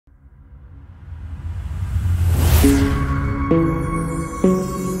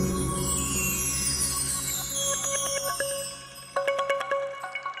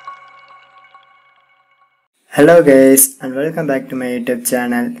Hello guys and welcome back to my YouTube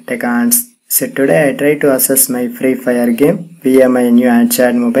channel TechAns. So today I try to access my Free Fire game via my new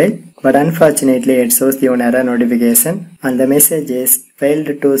Android mobile, but unfortunately it shows the one error notification and the message is failed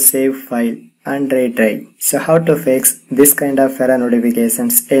to save file and retry. So how to fix this kind of error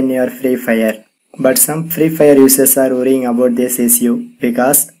notifications in your Free Fire? But some Free Fire users are worrying about this issue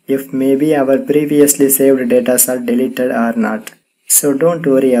because if maybe our previously saved data are deleted or not. So don't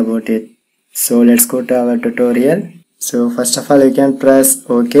worry about it. So let's go to our tutorial. So first of all you can press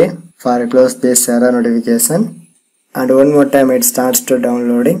OK for close this error notification, and one more time it starts to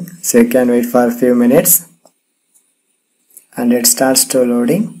downloading, so you can wait for a few minutes and it starts to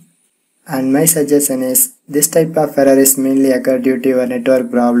loading. And my suggestion is this type of error is mainly occur due to your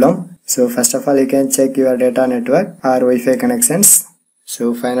network problem. So first of all you can check your data network or Wi-Fi connections.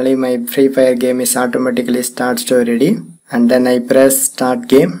 So finally my Free Fire game is automatically starts to ready, and then I press start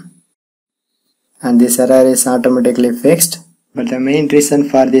game and this error is automatically fixed. But the main reason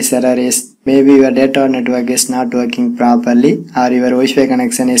for this error is maybe your data network is not working properly or your Wi-Fi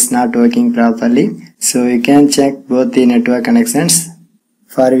connection is not working properly. So you can check both the network connections.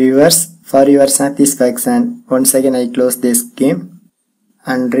 For viewers, for your satisfaction, once again I close this game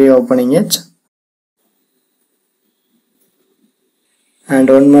and reopening it. And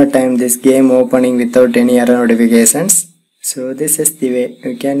one more time this game opening without any error notifications. So this is the way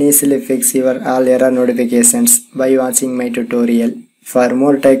you can easily fix your all error notifications by watching my tutorial. For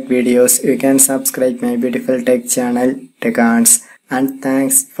more tech videos you can subscribe my beautiful tech channel TechAns, and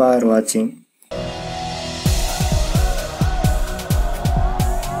thanks for watching.